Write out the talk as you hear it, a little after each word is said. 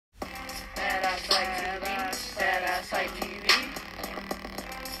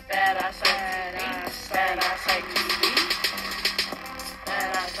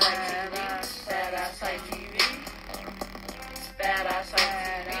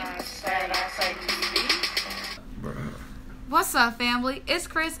What's up, family? It's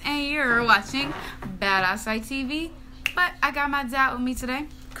Chris, and you're watching Bad Eyesight TV. But I got my dad with me today.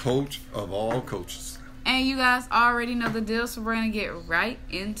 Coach of all coaches. And you guys already know the deal, so we're going to get right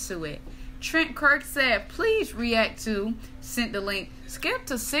into it. Trent Kirk said, please react to, sent the link, skip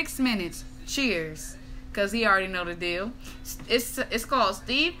to 6 minutes. Cheers. Because he already know the deal. It's called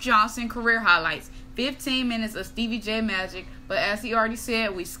Steve Johnson Career Highlights. 15 minutes of Stevie J magic. But as he already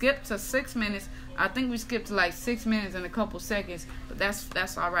said, we skipped to 6 minutes. I think we skipped to like 6 minutes and a couple seconds. But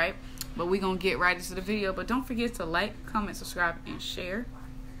that's all right. But we're going to get right into the video. But don't forget to like, comment, subscribe, and share.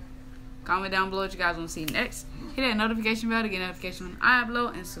 Comment down below what you guys want to see next. Hit that notification bell to get notification when I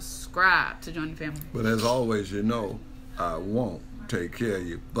upload. And subscribe to join the family. But as always, you know, I won't take care of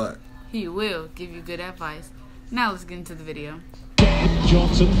you, but he will give you good advice. Now let's get into the video.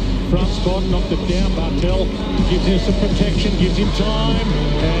 Johnson, front spot, knocked it down. Bartell gives him some protection, gives him time,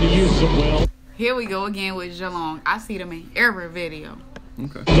 and he uses it well. Here we go again with Geelong. I see them in every video.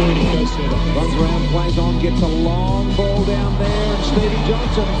 okay. Runs around, plays on, gets a long ball down there, and Stevie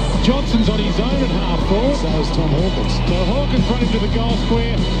Johnson. Johnson's on his own at half forward. So is Tom Hawkins. So Hawkins running to the goal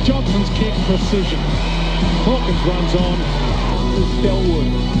square. Johnson's kick, precision. Hawkins runs on.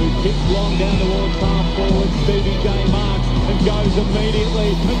 Selwood, who kicks long down towards half forward. Stevie J marks and goes immediately.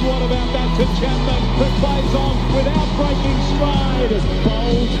 And what about that to Chapman, that plays on without breaking stride?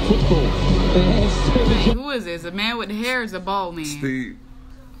 Bold football. Hey, who is this? A man with the hair is a bald man? Steve.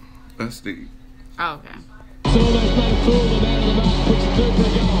 That's Steve. Oh, okay. So they've made a fool of out of the back, puts it through for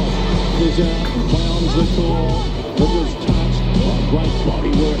a goal. Pounds the claw. It was touched by great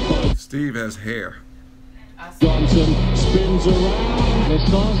body work. Steve has hair. Johnson spins around. They've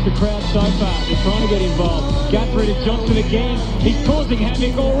silenced the crowd so far. They're trying to get involved. Guthrie to Johnson again. He's causing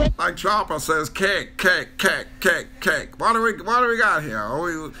havoc already. Like Chopper says, cake, cake, cake, cake, cake. What do we got here? Are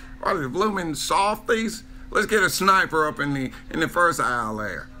we blooming softies? Let's get a sniper up in the first aisle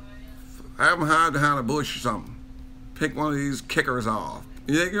there. Have them hide behind a bush or something. Pick one of these kickers off.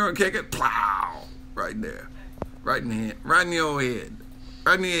 You think you're gonna kick it? Plow! Right there. Right in the head. Right in your head.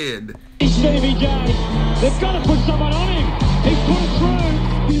 Right in the head. Stevie J. They've got to put someone on him. He's put it through.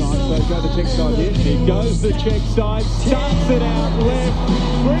 So go the check side here. He goes the check side, starts it out left,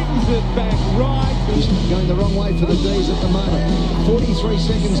 brings it back right. He's going the wrong way for the D's at the moment. 43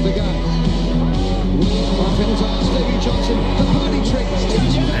 seconds to go. Stevie Johnson, the party trick.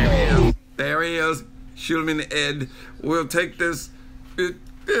 There he is. Shoot him in the head. We'll take this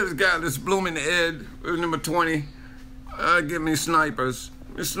guy that's blooming the head with number 20. Give me snipers.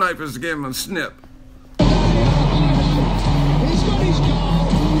 The snipers give him a snip. He's got his goal.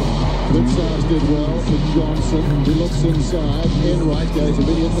 Good size did well for Johnson. He looks inside. Enright goes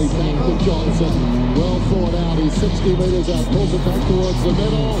immediately back to Johnson. Well thought out. He's 60 metres up. Pulls it back towards the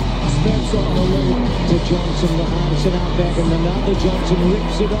middle. Steps on the lead to Johnson. The Harrison out back, and another Johnson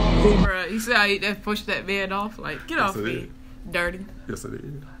rips it off him. Bruh, you see how he pushed that man off? Like, get off me. Dirty. Yes, it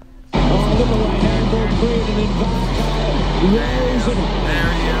is. Oh, look away. Harrington, Creed, and then Barker. There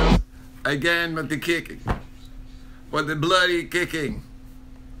he is. Again with the kicking. With the bloody kicking.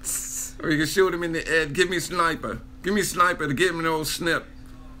 Or you can shoot him in the head. Give me a sniper. Give me a sniper to give him an old snip.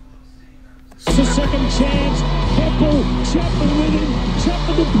 It's a second chance. Heppel, Chapman with him.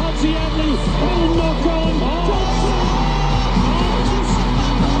 Chapman to Ponziani. Oh, knock on.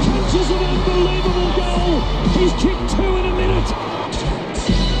 Touches an unbelievable goal. He's kicked 2 in a minute.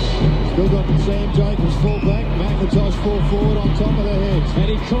 Still got Sam Jacobs full back. McIntosh full forward on top of the head. And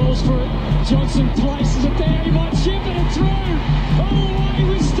he calls for it. Johnson places it there. He might chip it through. All the way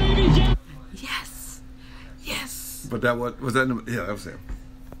with Stevie J. Yes. Yes. But that was that number? Yeah, that was him.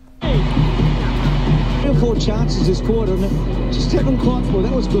 3 or 4 chances this quarter, and just haven't quite full.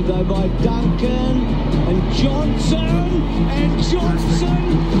 That was good though by Duncan and Johnson and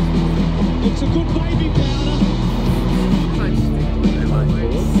Johnson. It's a good baby powder.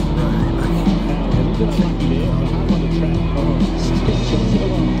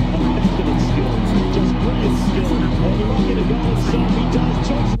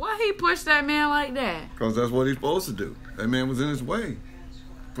 Why he pushed that man like that? Because that's what he's supposed to do. That man was in his way.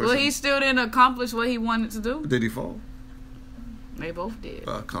 Well, he still didn't accomplish what he wanted to do. Did he fall? They both did.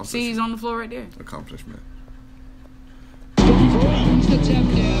 Accomplishment. See, he's on the floor right there. Accomplishment. Brings the tap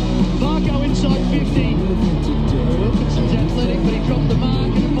down. Marco inside 50. Wilkinson's athletic, but he dropped the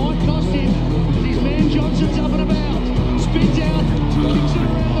mark, and it might cost him. His man Johnson's up and about. Spins out. Kicks it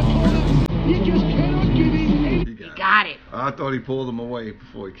around the corner. You just cannot give him any. He got it. I thought he pulled him away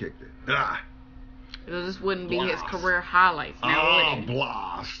before he kicked it. Ah. This wouldn't be his career highlights. Now, would it?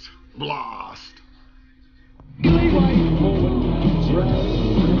 Blast. Blast. Leeway forward. Throw.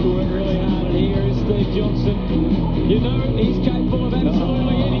 Working really hard, and here is Steve Johnson. You know, he's capable of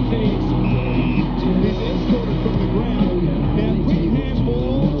absolutely anything. He's escorted from the ground. Now, quick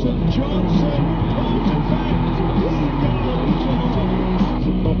handball to Johnson. Pulls it back. What a goal, Geelong.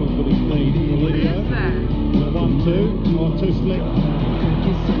 Some problems with his knee. What is that? 1-2. Oh, too slick.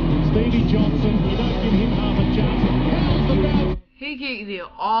 Stevie Johnson, you don't give him half a chance. How's the bounce? He kicked it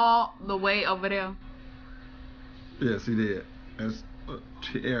all the way over there. Yes, he did. That's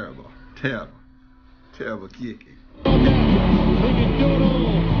terrible, terrible, terrible kicking. He can do it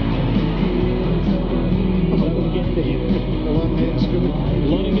all. Don't get to him. The one-hand scrimmage.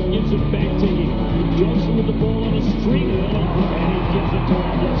 Lonergan gives it back to him. Johnson with the ball on a string early, and he gives it to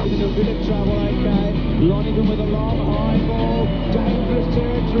Atlas. Into a bit of trouble, okay. Lonergan with a long high ball. Dangerous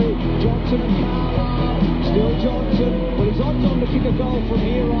territory. Johnson and Carlisle. Still Johnson, but he's on time to kick a goal from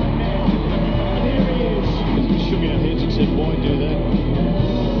here right now. And here he is. We shook our heads and said, why do that?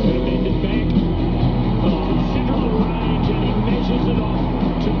 Could have ended back. Considerable range, and he measures it off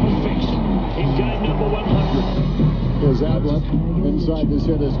to perfection in game number 100. There's Adler inside the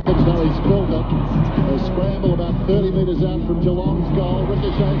centre. Spitznelly's pulled it. A scramble about 30 metres out from Geelong's goal.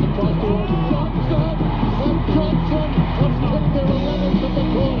 Ricochets across towards Johnson. And Johnson has kicked their 11th at the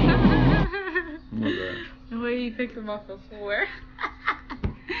corner. Where you picked him up before?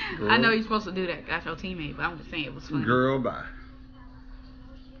 I know you're supposed to do that. That's your teammate, but I'm just saying it was funny. Girl, bye.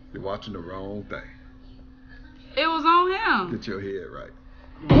 You're watching the wrong thing. It was on him. Get your head right.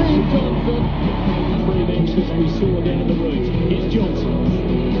 Steve Johnson. Three benches we saw down the route. Here's Johnson.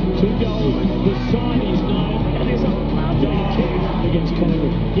 2 goals beside his name. And there's a lovely kick against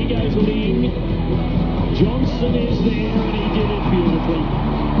Collingwood. He goes Ling. Johnson is there, and he did it beautifully.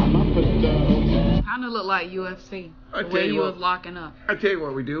 Muppet. Kind of looked like UFC. I The tell way you you what. was locking up. I tell you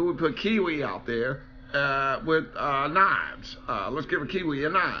what we do. We put Kiwi out there with knives. Let's give a Kiwi a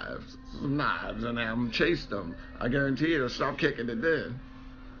knives. Some knives, and have them chase them. I guarantee it'll stop kicking it then.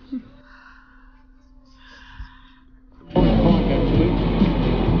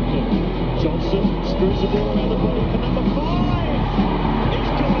 Johnson screws the ball around the body for number 5.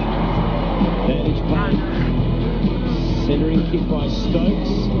 He's got it. Vantage point. Centering kick by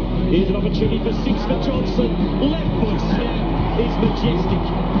Stokes. Here's an opportunity for 6 for Johnson. Left foot snap is majestic.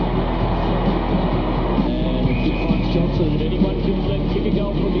 And the kick finds Johnson. And anyone can kick a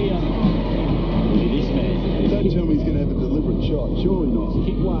goal from here. Look at this man. Don't tell me he's going to have a deliberate shot. Surely not.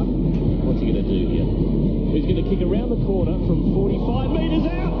 Kick one. What's he going to do here? He's going to kick around the corner from 45 metres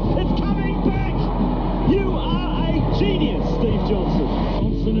out. It's coming back. You are a genius, Steve Johnson.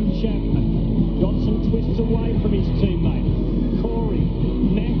 Johnson and Chapman. Johnson twists away from his teammate. Corey,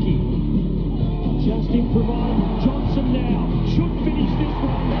 Mackey. Just improvise. Johnson now should finish this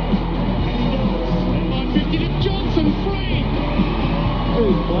one. And he does. And 150 to Johnson, free.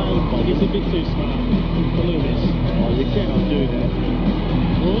 I guess a bit too smart for Lewis. Oh, you cannot do that.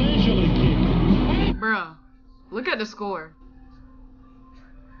 Leisurely kick. Bruh, look at the score.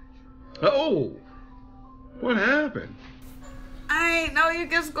 Oh, what happened? I ain't know you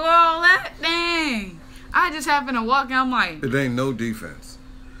could score all that. Dang. I just happened to walk and I'm like, It ain't no defense.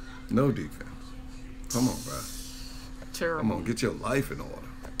 No defense. Come on, bro. terrible. Come on, get your life in order.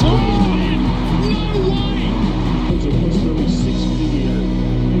 No way! It's a push from his 6th for the year. If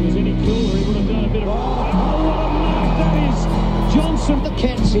he was any cooler, he would have done a bit of... Oh, what a mark that is! Johnson. The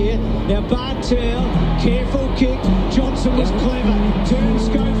Cats here. Now Bartel. Careful kick. Johnson was clever. Turns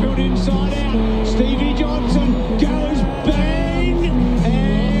Schofield inside out. Stevie Johnson goes bang.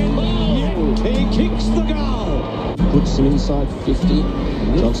 And he kicks the goal. Puts him inside 50.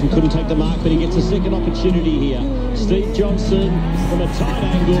 Johnson couldn't take the mark, but he gets a second opportunity here. Steve Johnson from a tight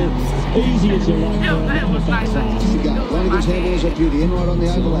angle. Easy as you like. That was nice. Lonergan's handball is a beauty. In right on the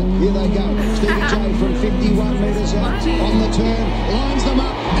overlap. Here they go. Stevie J from 51 metres out. On the turn. Lines them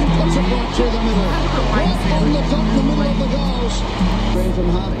up and puts it right through the middle. Right on the top, the middle of the goals. Ran from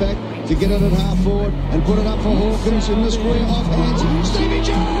half-back to get it at half-forward and put it up for Hawkins in the square off hands. Stevie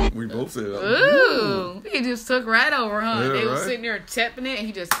J! We both said, Ooh, he just took right over, huh? Yeah, They was right? sitting there tapping it and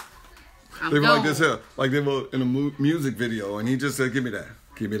he just, I'm they were gone. like this here, like they were in a music video, and he just said, "Give me that,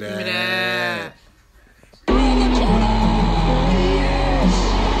 give me that." Give me that.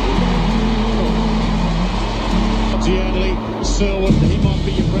 Gianni, Selwood, he might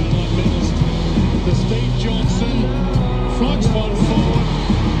be your Brownlow medalist. The Steve Johnson floats one forward,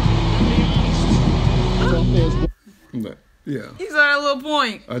 and the artist. But, yeah, He's at a little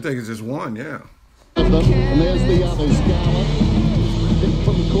point. I think it's just one. Yeah. And there's the other, Scarlett. Hit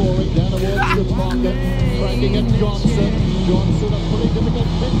from Corey, down towards the pocket, breaking it, Johnson. Johnson, a pretty difficult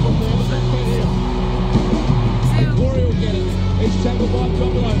hit from there, but that's been here. And Corey will get it. It's tackled by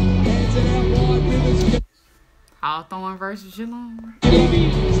Domino. Hands it out wide, Rivers. Hawthorne versus Geelong. Stevie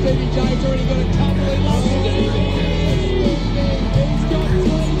J's already got a couple. He loves Stevie.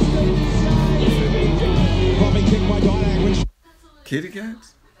 Probably kicked by Diag. Kitty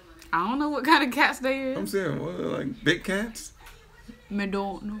cats? I don't know what kind of cats they I'm is. saying, what, like big cats? Me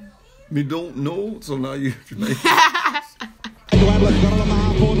don't know. Me don't know, so now you. Got it on the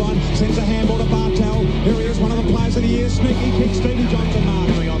half-forward line, sends a handball to Bartel. Here he is, one of the players of the year. Sneaky kick, Stevie Johnson mark.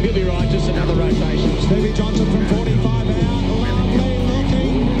 Coming on, he'll be right, just another rotation. Stevie Johnson from 45 out. Lovely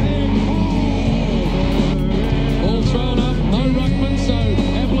looking. All thrown up, no ruckman, so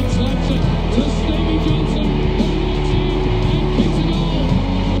Evelyn slaps it to Stevie Johnson. And kicks a goal.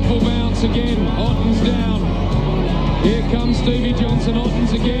 Full bounce again, Otten's down. Here comes Stevie Johnson,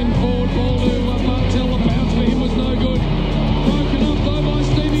 Otten's again. Forward ball to Bartel. The bounce for him was no good. Broken up though by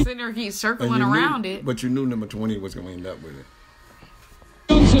Stevie Sitting there, keep circling around it. But you knew number 20 was going to end up with it.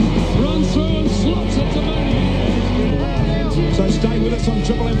 Johnson. Runs through and slots it to Mooney. So stay with us on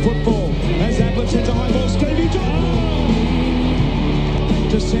Triple M football. As Ablett sends a high ball, Stevie Johnson.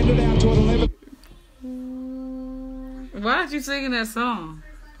 Just send it out to an 11. Why are you singing that song?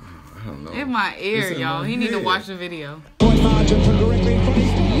 I don't know. In my ear, It's in y'all. my He need to head. watch the video. Point margin from directly in front of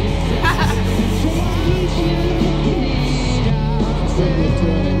him.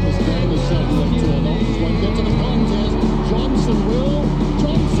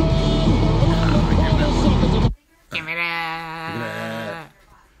 Give me that.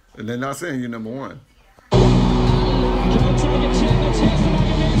 And they're not saying you're number 1.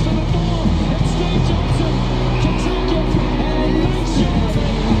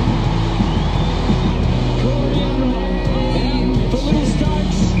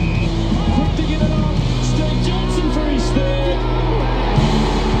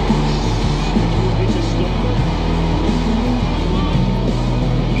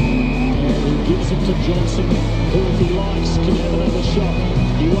 Johnson, who if he likes can have another shot.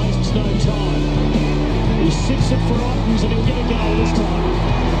 He wastes no time. He sits it for Ottens and he'll get a goal this time.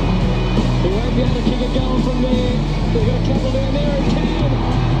 He won't be able to kick a goal from there. They've got a couple down there and can.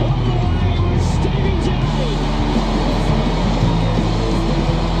 All the way with Stevie J.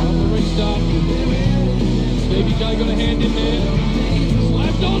 On the restart. Stevie J got a hand in there.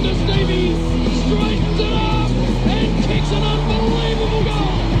 Slapped on to Stevie. Straightens it up and kicks an unbelievable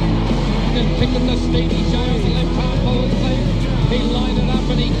goal. And kicking the Stevie J on the left half forward leg. He lined it up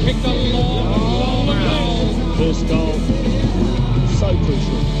and he kicked a long goal. First goal. So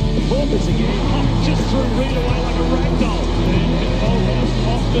crucial. Hawkins again. Just threw Reed away like a rag doll. And Bolthouse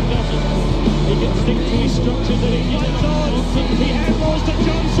often doesn't. He can stick to his structures and he floats on. He handballs to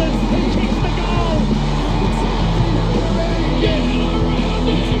Johnson and kicks the goal. Getting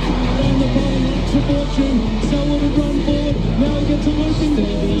around him. And the ball looks for fortune. Selwood would run forward. Now he gets a looping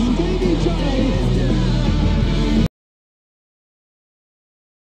ball. Stevie J.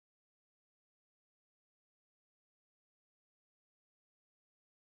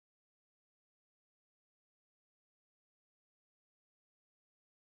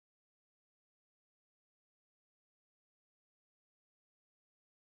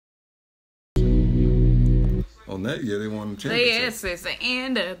 On that year, they won the So championship. yes, it's the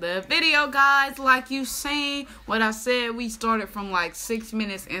end of the video, guys. Like you seen, what I said, we started from like 6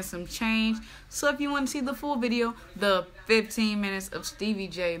 minutes and some change. So if you want to see the full video, the 15 minutes of Stevie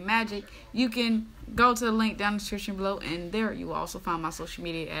J magic, you can go to the link down in the description below, and there you will also find my social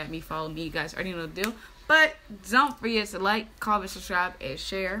media at me. Follow me. You guys already know the deal. But don't forget to like, comment, subscribe, and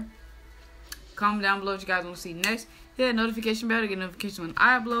share. Comment down below what you guys want to see next. Hit that notification bell to get notifications when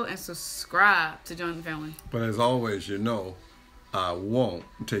I upload, and subscribe to join the family. But as always, you know, I won't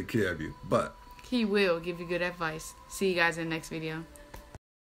take care of you. But He will give you good advice. See you guys in the next video.